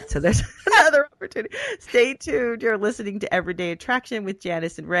the cat. So there's another opportunity. Stay tuned. You're listening to Everyday Attraction with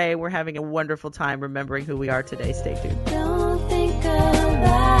Janice and Ray. We're having a wonderful time remembering who we are today. Stay tuned. Don't think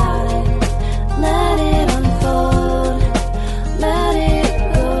about it. Let it unfold. Let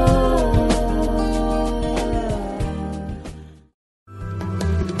it go.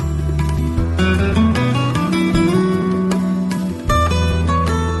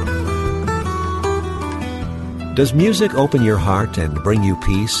 Does music open your heart and bring you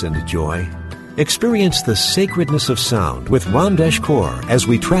peace and joy? Experience the sacredness of sound with Ramdesh Kaur as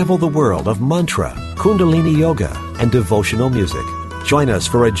we travel the world of mantra, Kundalini Yoga, and devotional music. Join us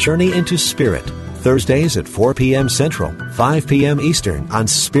for a journey into spirit, Thursdays at 4 p.m. Central, 5 p.m. Eastern on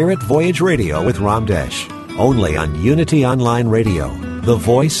Spirit Voyage Radio with Ramdesh. Only on Unity Online Radio, the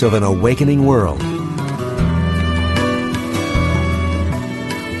voice of an awakening world.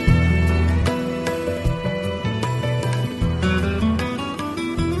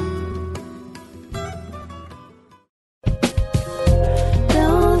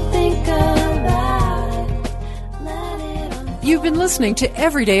 You've been listening to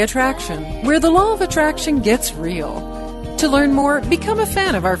Everyday Attraction, where the law of attraction gets real. To learn more, become a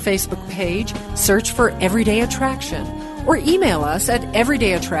fan of our Facebook page, search for Everyday Attraction, or email us at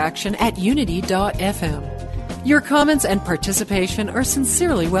everydayattraction@unity.fm. Your comments and participation are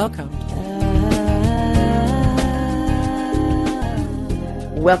sincerely welcomed.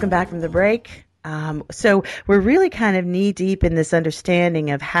 Welcome back from the break. So we're really kind of knee deep in this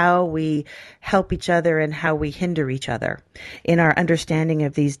understanding of how we help each other and how we hinder each other in our understanding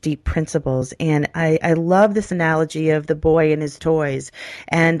of these deep principles. And I love this analogy of the boy and his toys,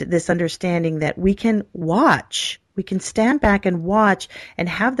 and this understanding that we can stand back and watch and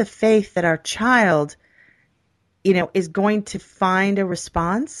have the faith that our child, is going to find a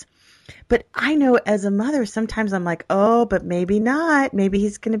response. But I know as a mother, sometimes I'm like, oh, but maybe not. Maybe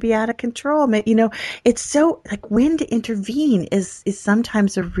he's going to be out of control. It's so like when to intervene is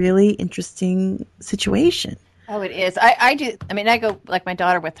sometimes a really interesting situation. Oh, it is. I do. I mean, I go like my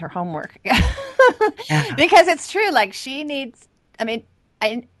daughter with her homework because it's true. Like she needs, I've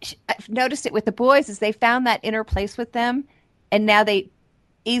noticed it with the boys is they found that inner place with them, and now they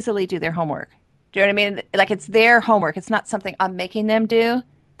easily do their homework. Do you know what I mean? Like it's their homework. It's not something I'm making them do.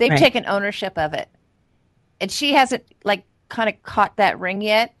 They've taken ownership of it. And she hasn't kind of caught that ring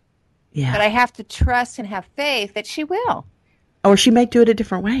yet. Yeah. But I have to trust and have faith that she will. Or she might do it a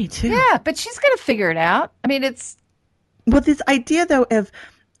different way too. Yeah, but she's going to figure it out. I mean, Well, this idea though of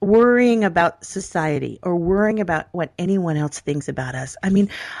worrying about society or worrying about what anyone else thinks about us. I mean,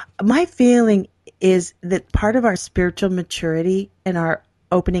 my feeling is that part of our spiritual maturity and our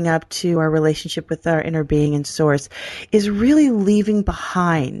opening up to our relationship with our inner being and source is really leaving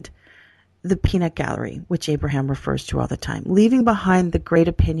behind the peanut gallery, which Abraham refers to all the time, leaving behind the great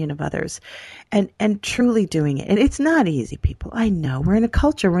opinion of others and truly doing it. And it's not easy, people. I know we're in a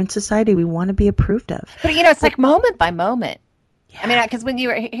culture, we're in society, we want to be approved of. But it's like moment by moment. Yeah. I mean, because when you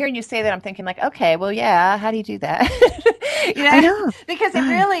were hearing you say that, I'm thinking like, okay, well, yeah, how do you do that? I know. Because it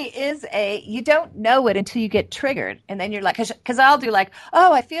really is you don't know it until you get triggered. And then you're like, because I'll do like,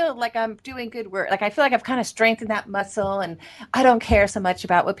 oh, I feel like I'm doing good work. Like, I feel like I've kind of strengthened that muscle and I don't care so much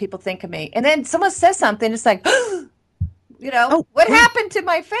about what people think of me. And then someone says something, it's like, what happened to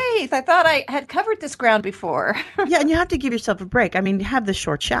my faith? I thought I had covered this ground before. Yeah, and you have to give yourself a break. I mean, have the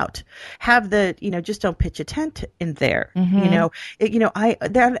short shout. Have the, just don't pitch a tent in there. Mm-hmm.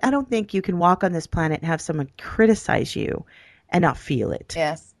 I don't think you can walk on this planet and have someone criticize you and not feel it.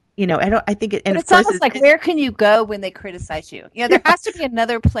 Yes. I think it, and but it's almost like, where can you go when they criticize you? There has to be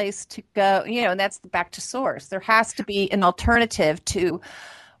another place to go, and that's back to source. There has to be an alternative to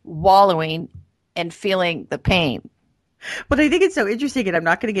wallowing and feeling the pain. But I think it's so interesting, and I'm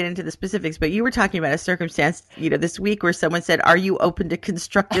not going to get into the specifics, but you were talking about a circumstance, this week where someone said, are you open to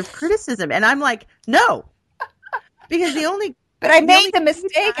constructive criticism? And I'm like, no, because But I made the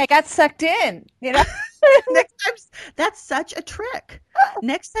mistake. I got sucked in, Next time, that's such a trick.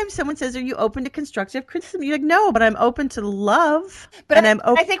 Next time someone says, are you open to constructive criticism? You're like, no, but I'm open to love. But I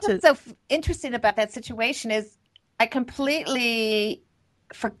think what's so interesting about that situation is I completely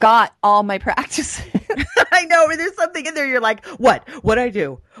forgot all my practices. I know, but there's something in there. You're like, what? What'd I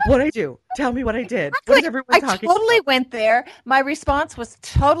do? Tell me what I did. What is everyone talking I totally about? Went there. My response was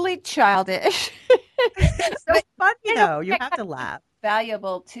totally childish. It's so funny, though. You have to laugh.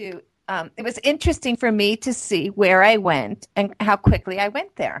 Valuable to it was interesting for me to see where I went and how quickly I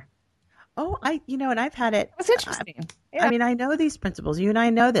went there. Oh, and I've had it. It's interesting. Yeah. I mean, I know these principles. You and I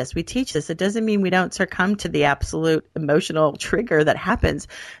know this. We teach this. It doesn't mean we don't succumb to the absolute emotional trigger that happens.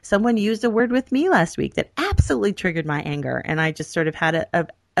 Someone used a word with me last week that absolutely triggered my anger, and I just sort of had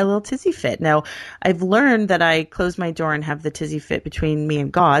a little tizzy fit. Now, I've learned that I close my door and have the tizzy fit between me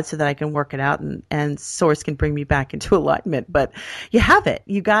and God so that I can work it out and Source can bring me back into alignment. But you have it.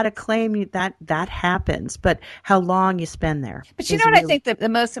 You got to claim that happens. But how long you spend there. But you know what I think the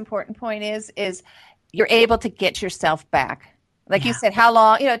most important point is you're able to get yourself back. Like you said, how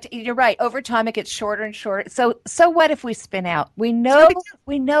long, you're right. Over time, it gets shorter and shorter. So what if we spin out? We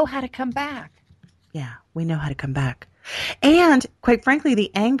know how to come back. Yeah, we know how to come back. And quite frankly, the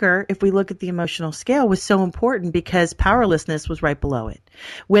anger, if we look at the emotional scale, was so important because powerlessness was right below it.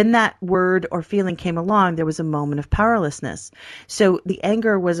 When that word or feeling came along, there was a moment of powerlessness. So the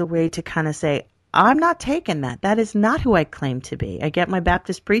anger was a way to kind of say, I'm not taking that. That is not who I claim to be. I get my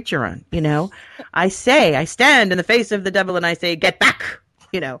Baptist preacher on, I stand in the face of the devil and I say, get back.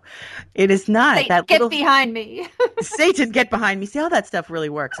 It is not Satan, that get behind me. Satan, get behind me. See how that stuff really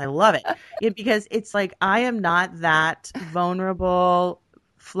works. I love it. Because it's like, I am not that vulnerable,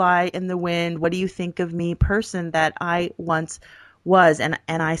 fly in the wind, what do you think of me person that I once was. And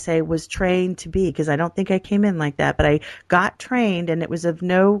I say was trained to be, because I don't think I came in like that, but I got trained and it was of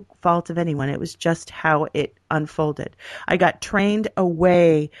no fault of anyone. It was just how it unfolded. I got trained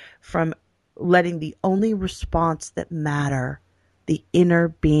away from letting the only response that matter the inner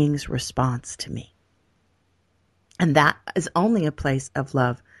being's response to me. And that is only a place of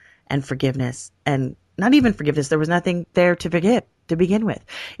love and forgiveness, and not even forgiveness. There was nothing there to forgive to begin with.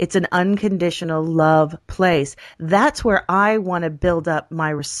 It's an unconditional love place. That's where I want to build up my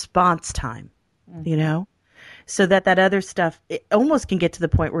response time, so that other stuff, it almost can get to the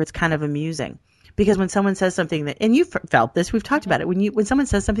point where it's kind of amusing. Because when someone says something that, and you've felt this, we've talked about it, when someone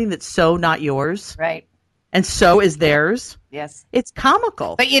says something that's so not yours. Right. And so is theirs. Yes, it's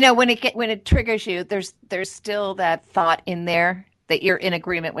comical. But when it triggers you, there's still that thought in there that you're in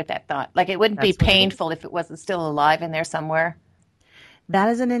agreement with that thought. Like it wouldn't be painful if it wasn't still alive in there somewhere. That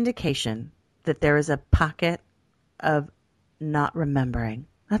is an indication that there is a pocket of not remembering.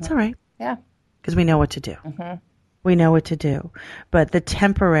 That's all right. Yeah, because we know what to do. Mm-hmm. We know what to do, but the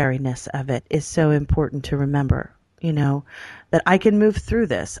temporariness of it is so important to remember. That I can move through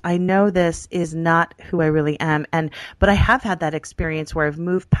this. I know this is not who I really am. But I have had that experience where I've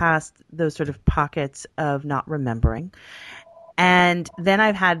moved past those sort of pockets of not remembering. And then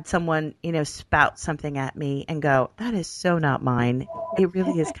I've had someone, spout something at me and go, that is so not mine. It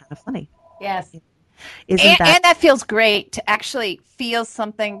really is kind of funny. Yes. And that feels great to actually feel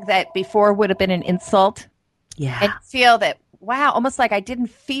something that before would have been an insult. Yeah. And feel that, wow, almost like I didn't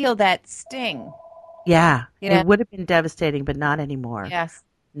feel that sting. Yeah, it would have been devastating, but not anymore. Yes.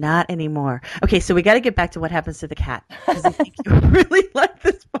 Not anymore. Okay, so we got to get back to what happens to the cat, because I think you really like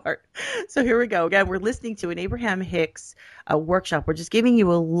this part. So here we go. Again, we're listening to an Abraham Hicks workshop. We're just giving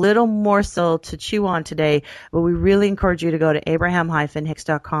you a little morsel to chew on today, but we really encourage you to go to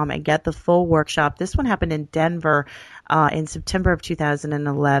abraham-hicks.com and get the full workshop. This one happened in Denver in September of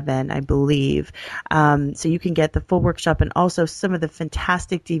 2011, I believe. So you can get the full workshop and also some of the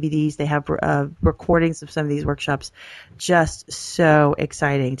fantastic DVDs. They have recordings of some of these workshops. Just so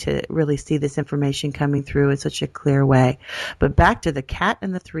exciting to really see this information coming through in such a clear way. But back to the cat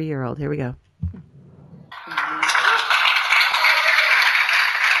and the 3-year-old. Here we go.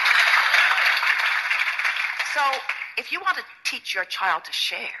 So if you want to teach your child to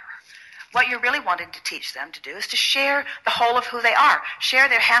share, what you're really wanting to teach them to do is to share the whole of who they are, share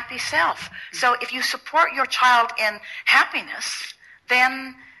their happy self. So if you support your child in happiness,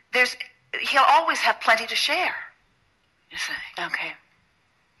 then he'll always have plenty to share. You see? Okay.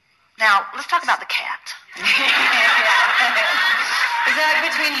 Now, let's talk about the cat. Is that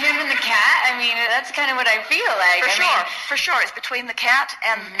between him and the cat? I mean, that's kind of what I feel like. For sure. It's between the cat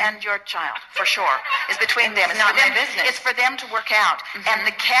and your child. For sure. It's between them. It's not my business. It's for them to work out. Mm-hmm. And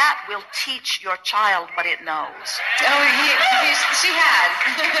the cat will teach your child what it knows. Oh, she has.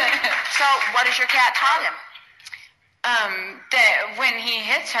 So, what has your cat taught him? That when he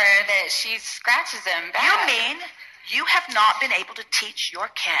hits her, that she scratches him back. You mean you have not been able to teach your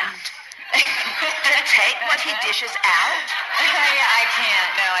cat to take what he dishes out? Yeah, I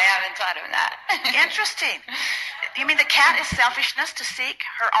can't. No, I haven't taught him that. Interesting. You mean the cat is selfishness to seek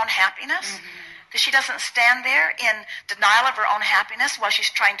her own happiness? Mm-hmm. That she doesn't stand there in denial of her own happiness while she's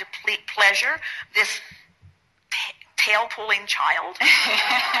trying to pleasure this tail-pulling child?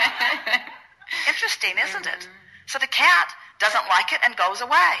 Interesting, isn't it? So the cat doesn't like it and goes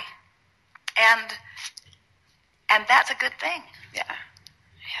away. And that's a good thing. Yeah.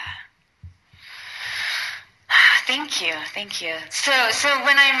 Thank you. So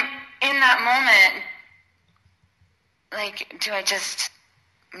when I'm in that moment, like, do I just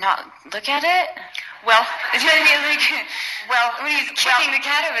not look at it? Well, do you know what I mean? Like, when he's kicking the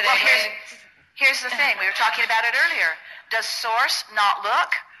cat over there. Well, here's the thing. We were talking about it earlier. Does Source not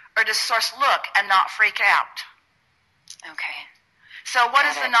look, or does Source look and not freak out? Okay. So what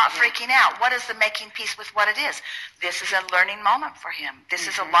is the not freaking out? What is the making peace with what it is? This is a learning moment for him. This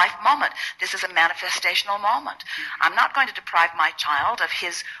is a life moment. This is a manifestational moment. I'm not going to deprive my child of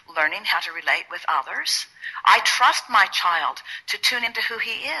his learning how to relate with others. I trust my child to tune into who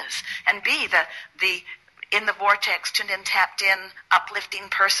he is and be the in the vortex, tuned in, tapped in, uplifting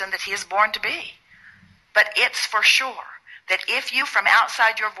person that he is born to be. But it's for sure that if you from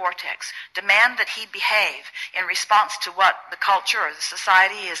outside your vortex demand that he behave in response to what the culture or the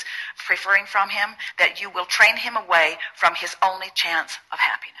society is preferring from him, that you will train him away from his only chance of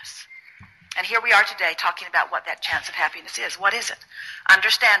happiness. And here we are today talking about what that chance of happiness is. What is it?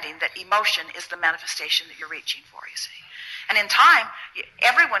 Understanding that emotion is the manifestation that you're reaching for, you see. And in time,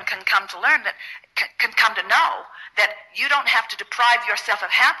 everyone can come to learn that, can come to know that you don't have to deprive yourself of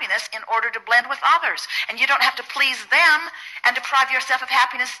happiness in order to blend with others. And you don't have to please them and deprive yourself of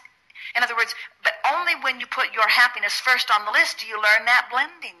happiness. In other words, but only when you put your happiness first on the list do you learn that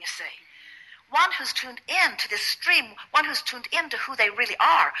blending, you see. One who's tuned in to this stream, one who's tuned in to who they really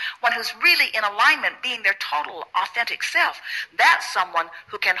are, one who's really in alignment, being their total authentic self, that's someone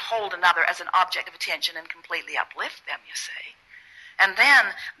who can hold another as an object of attention and completely uplift them, you see. And then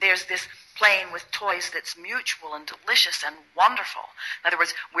there's this playing with toys that's mutual and delicious and wonderful. In other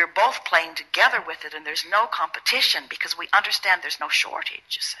words, we're both playing together with it, and there's no competition because we understand there's no shortage,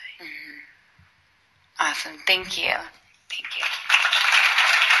 you see. Mm-hmm. Awesome. Thank you. Thank you.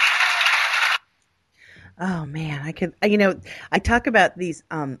 Oh man, I could, I talk about these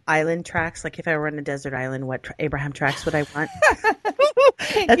island tracks. Like if I were on a desert island, what Abraham tracks would I want?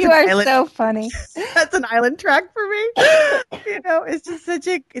 You are so funny. That's an island track for me. It's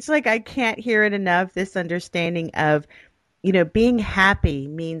just it's like I can't hear it enough. This understanding of, being happy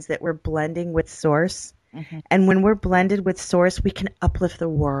means that we're blending with Source. Mm-hmm. And when we're blended with Source, we can uplift the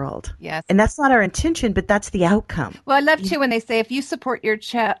world. Yes. And that's not our intention, but that's the outcome. Well, I love, too, when they say if you support your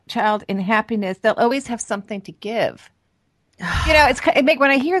child in happiness, they'll always have something to give. When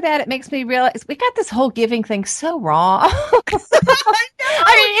I hear that, it makes me realize we got this whole giving thing so wrong. I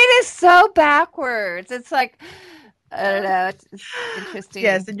mean, it is so backwards. It's like, I don't know. It's interesting.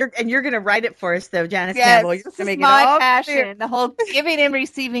 Yes, and you're going to write it for us, though, Janice yes, Campbell. This is my passion, the whole giving and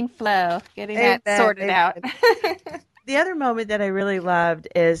receiving flow, getting that sorted out. The other moment that I really loved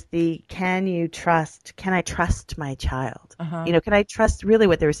is can I trust my child? Uh-huh. Can I trust, really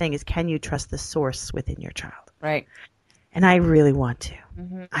what they were saying is, can you trust the Source within your child? Right. And I really want to.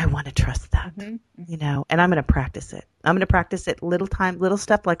 Mm-hmm. I want to trust that, and I'm going to practice it. I'm going to practice it little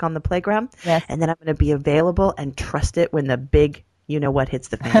stuff like on the playground. Yes. And then I'm going to be available and trust it when the big, what hits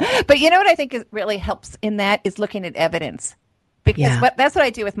the fan. But what I think really helps in that is looking at evidence. Because that's what I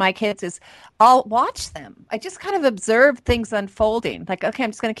do with my kids is I'll watch them. I just kind of observe things unfolding. Like, okay,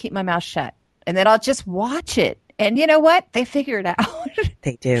 I'm just going to keep my mouth shut. And then I'll just watch it. And you know what? They figure it out.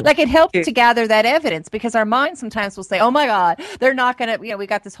 They do. Like it helps to gather that evidence because our mind sometimes will say, oh my God, they're not going to, we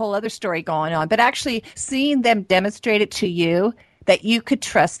got this whole other story going on. But actually seeing them demonstrate it to you that you could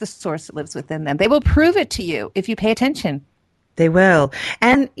trust the Source that lives within them. They will prove it to you if you pay attention. They will.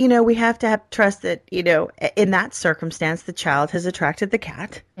 And, we have to have trust that, in that circumstance, the child has attracted the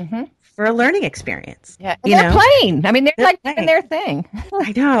cat. Mm-hmm. For a learning experience. Yeah, they're playing. I mean, they're like doing their thing.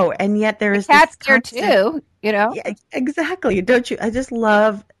 I know, and yet there is cats there too. Yeah, exactly. Don't you? I just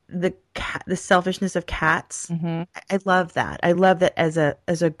love the selfishness of cats. Mm-hmm. I love that. I love that as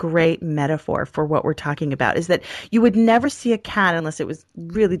a great metaphor for what we're talking about. Is that you would never see a cat unless it was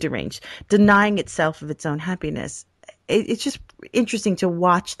really deranged, denying itself of its own happiness. It's just interesting to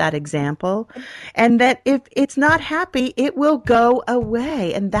watch that example, and that if it's not happy, it will go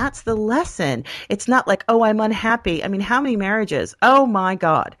away. And that's the lesson. It's not like, oh, I'm unhappy. I mean, how many marriages, oh my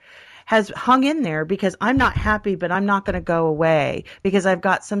God, has hung in there because I'm not happy, but I'm not going to go away because I've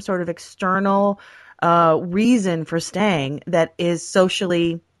got some sort of external reason for staying that is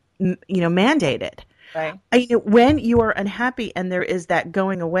socially, mandated. Right. When you are unhappy and there is that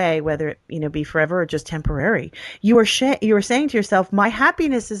going away, whether it be forever or just temporary, you are saying to yourself, my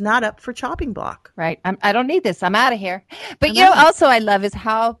happiness is not up for chopping block. Right. I don't need this. I'm out of here. But also I love is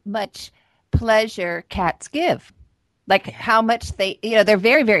how much pleasure cats give. Like how much they're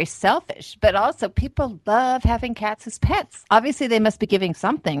very, very selfish, but also people love having cats as pets. Obviously they must be giving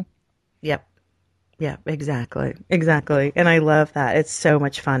something. Yep. Yeah, exactly. And I love that. It's so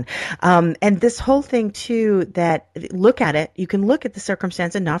much fun. And this whole thing too, that look at it, you can look at the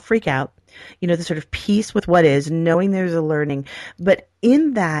circumstance and not freak out, the sort of peace with what is, knowing there's a learning. But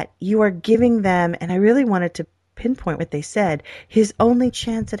in that, you are giving them, and I really wanted to pinpoint what they said, his only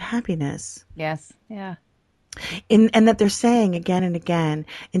chance at happiness. Yes. Yeah. And that they're saying again and again,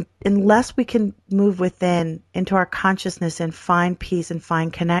 unless we can move within into our consciousness and find peace and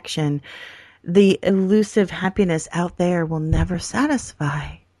find connection, the elusive happiness out there will never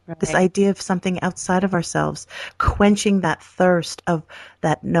satisfy. Right. This idea of something outside of ourselves, quenching that thirst of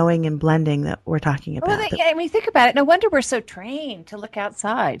that knowing and blending that we're talking about. Well, I mean, think about it. No wonder we're so trained to look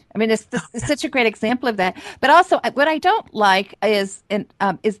outside. I mean, it's such a great example of that. But also, what I don't like is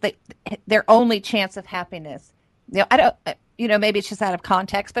their only chance of happiness. I don't. Maybe it's just out of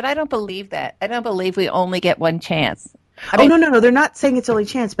context, but I don't believe that. I don't believe we only get one chance. I mean, no. They're not saying it's only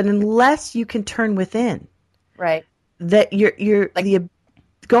chance, but unless you can turn within, right? That you're like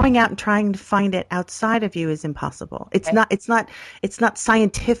going out and trying to find it outside of you is impossible. It's right. It's not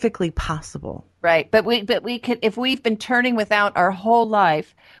scientifically possible. Right. But we could, if we've been turning without our whole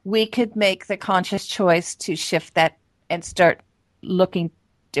life, we could make the conscious choice to shift that and start looking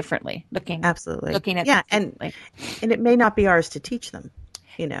differently. Absolutely. Looking at and it may not be ours to teach them.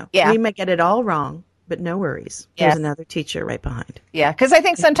 We may get it all wrong. But no worries. There's another teacher right behind. Yeah, because I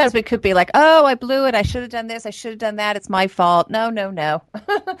think sometimes we could be like, oh, I blew it. I should have done this. I should have done that. It's my fault. No.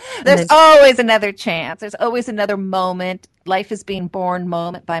 There's always another chance. There's always another moment. Life is being born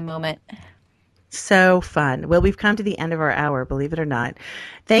moment by moment. So fun. Well, we've come to the end of our hour, believe it or not.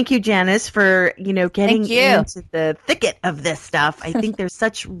 Thank you, Janice, for, getting into the thicket of this stuff. I think there's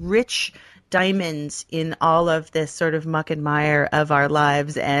such rich diamonds in all of this sort of muck and mire of our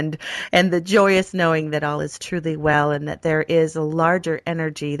lives, and the joyous knowing that all is truly well, and that there is a larger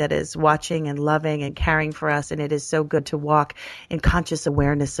energy that is watching and loving and caring for us. And it is so good to walk in conscious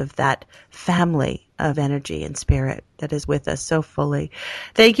awareness of that family of energy and spirit that is with us so fully.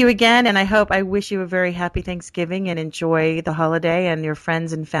 Thank you again. And I wish you a very happy Thanksgiving and enjoy the holiday and your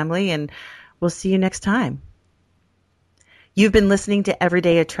friends and family. And we'll see you next time. You've been listening to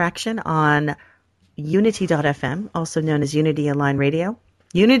Everyday Attraction on Unity.fm, also known as Unity Online Radio,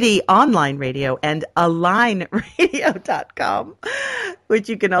 Unity Online Radio, and AlignRadio.com, which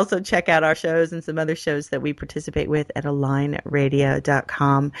you can also check out our shows and some other shows that we participate with at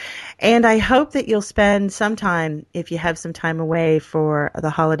AlignRadio.com. And I hope that you'll spend some time, if you have some time away for the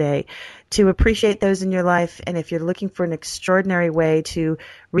holiday, to appreciate those in your life. And if you're looking for an extraordinary way to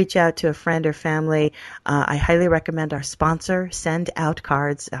reach out to a friend or family, I highly recommend our sponsor,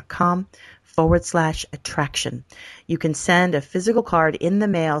 sendoutcards.com/attraction. You can send a physical card in the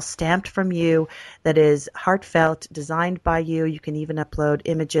mail, stamped from you, that is heartfelt, designed by you. You can even upload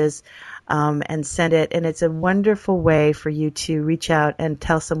images and send it. And it's a wonderful way for you to reach out and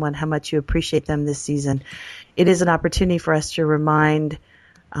tell someone how much you appreciate them this season. It is an opportunity for us to remind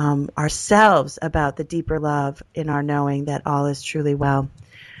ourselves about the deeper love in our knowing that all is truly well.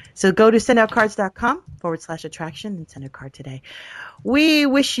 So go to sendoutcards.com/attraction and send a card today. We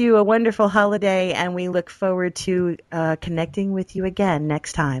wish you a wonderful holiday, and we look forward to connecting with you again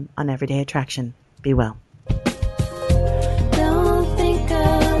next time on Everyday Attraction. Be well. Don't think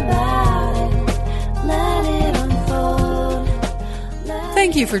about it. Let it unfold.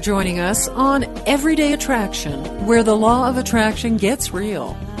 Thank you for joining us on Everyday Attraction, where the law of attraction gets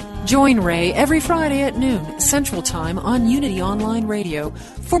real. Join Ray every Friday at noon Central Time on Unity Online Radio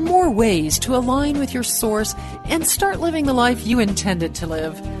for more ways to align with your source and start living the life you intended to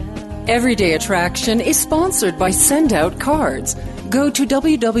live. Everyday Attraction is sponsored by Send Out Cards. Go to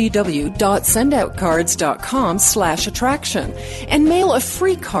www.sendoutcards.com/attraction and mail a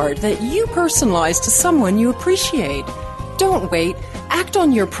free card that you personalize to someone you appreciate. Don't wait. Act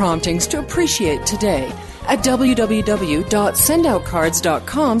on your promptings to appreciate today at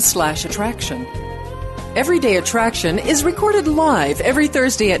www.sendoutcards.com/attraction. Everyday Attraction is recorded live every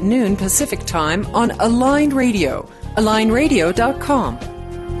Thursday at noon Pacific Time on Aligned Radio, alignradio.com.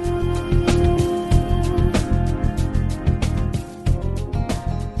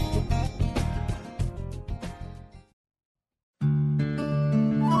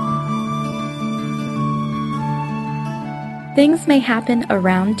 Things may happen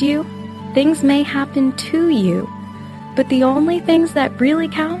around you. Things may happen to you, but the only things that really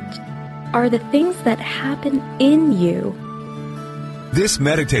count are the things that happen in you. This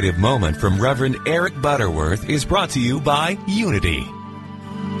meditative moment from Reverend Eric Butterworth is brought to you by Unity.